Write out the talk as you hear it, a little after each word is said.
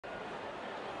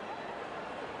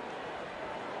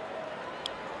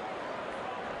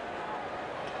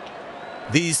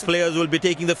These players will be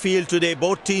taking the field today.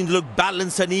 Both teams look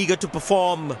balanced and eager to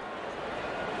perform.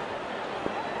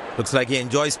 Looks like he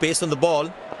enjoys space on the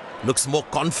ball. Looks more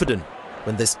confident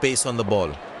when there's space on the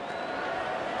ball.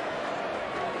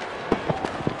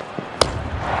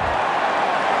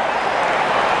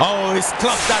 Oh, he's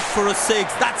clocked that for a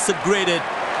 6. That's a great hit.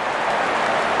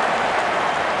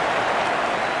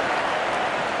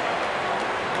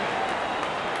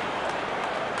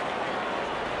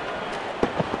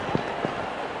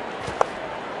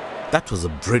 That was a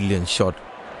brilliant shot.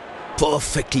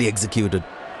 Perfectly executed.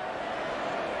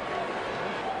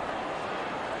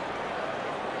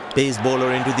 Pace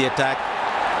bowler into the attack.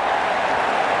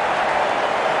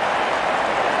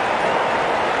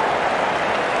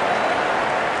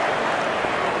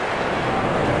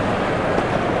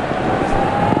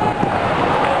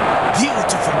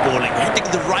 Beautiful bowling,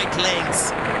 hitting the right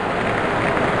legs.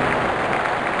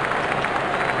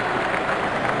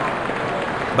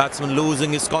 Batsman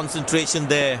losing his concentration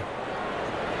there.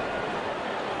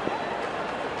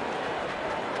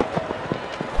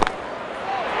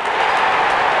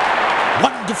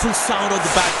 Wonderful sound of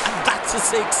the bat, and that's a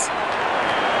 6.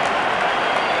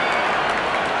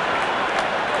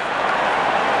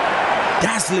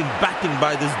 Dazzling batting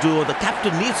by this duo. The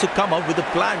captain needs to come up with a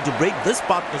plan to break this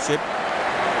partnership.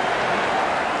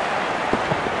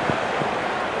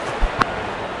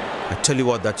 I tell you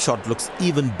what, that shot looks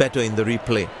even better in the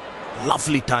replay.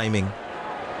 Lovely timing.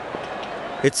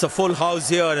 It's a full house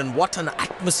here, and what an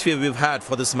atmosphere we've had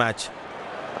for this match.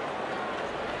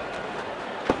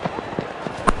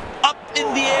 Up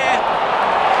in the air.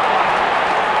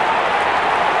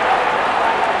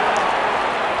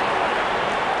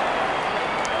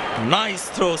 Nice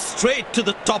throw straight to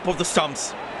the top of the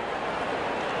stumps.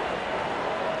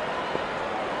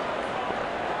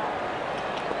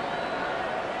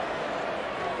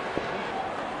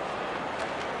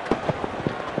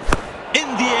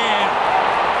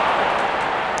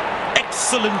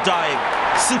 Excellent dive,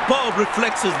 superb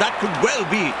reflexes. That could well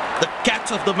be the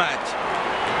catch of the match.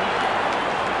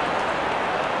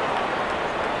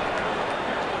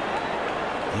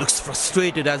 Looks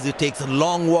frustrated as he takes a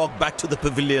long walk back to the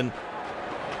pavilion.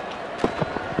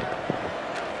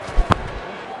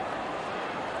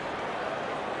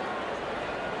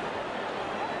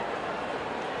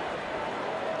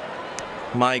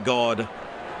 My God,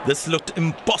 this looked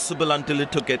impossible until he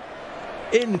took it.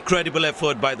 Incredible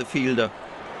effort by the fielder.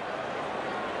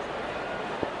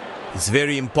 It's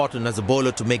very important as a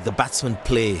bowler to make the batsman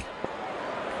play.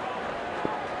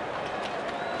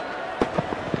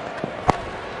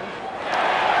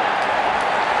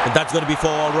 And that's going to be 4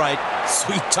 all right.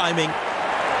 Sweet timing.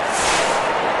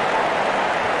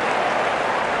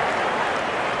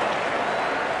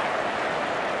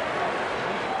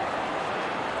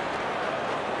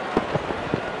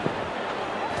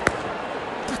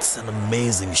 That's an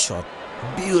amazing shot.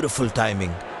 Beautiful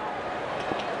timing.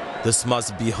 This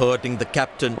must be hurting the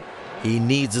captain. He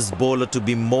needs his bowler to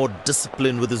be more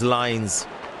disciplined with his lines.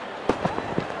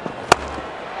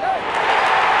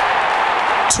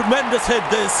 Tremendous hit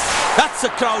this. That's a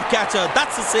crowd catcher.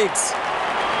 That's a 6.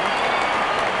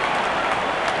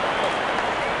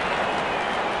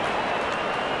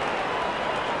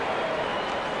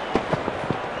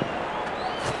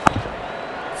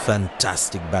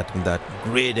 Fantastic batting that.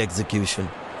 Great execution.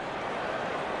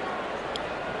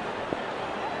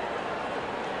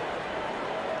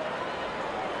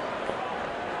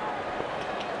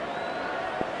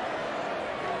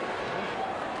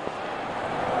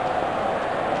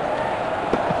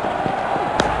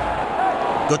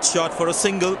 Good shot for a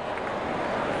single.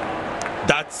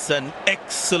 That's an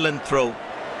excellent throw.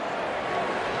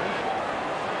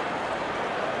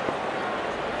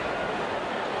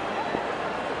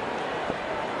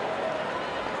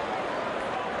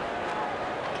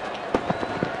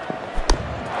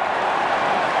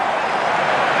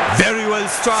 Very well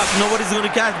struck. Nobody's going to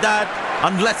catch that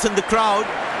unless in the crowd.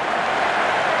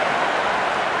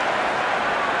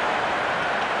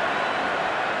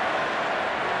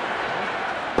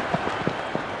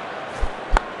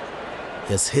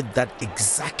 He has hit that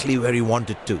exactly where he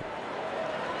wanted to.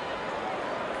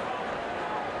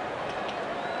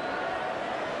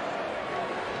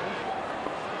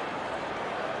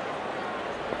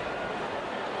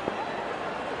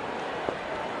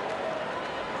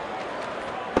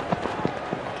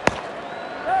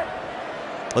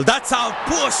 Well, that's our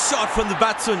poor shot from the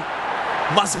batsman.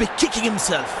 Must be kicking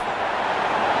himself.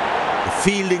 The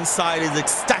fielding side is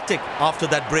ecstatic after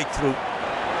that breakthrough.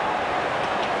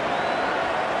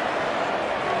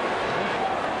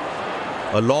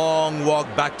 A long walk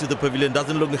back to the pavilion.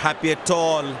 Doesn't look happy at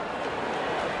all.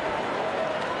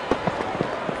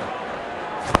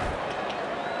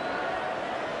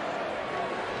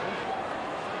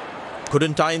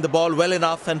 Couldn't time the ball well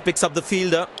enough and picks up the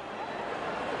fielder.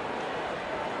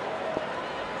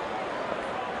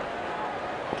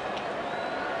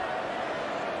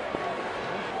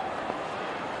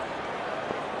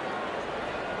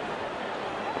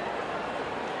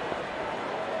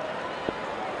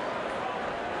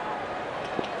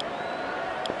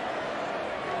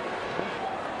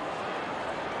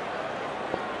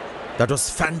 That was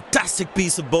a fantastic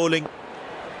piece of bowling.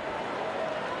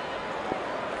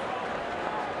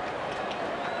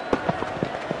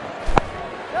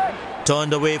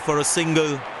 Turned away for a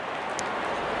single.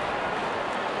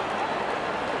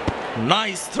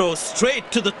 Nice throw straight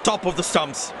to the top of the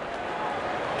stumps.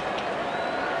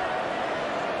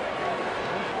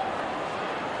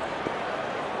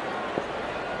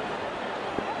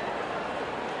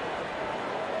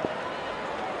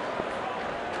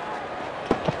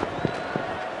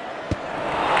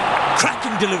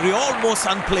 Cracking delivery, almost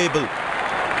unplayable.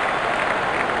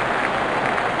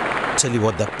 Tell you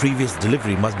what, that previous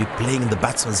delivery must be playing in the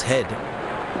batsman's head.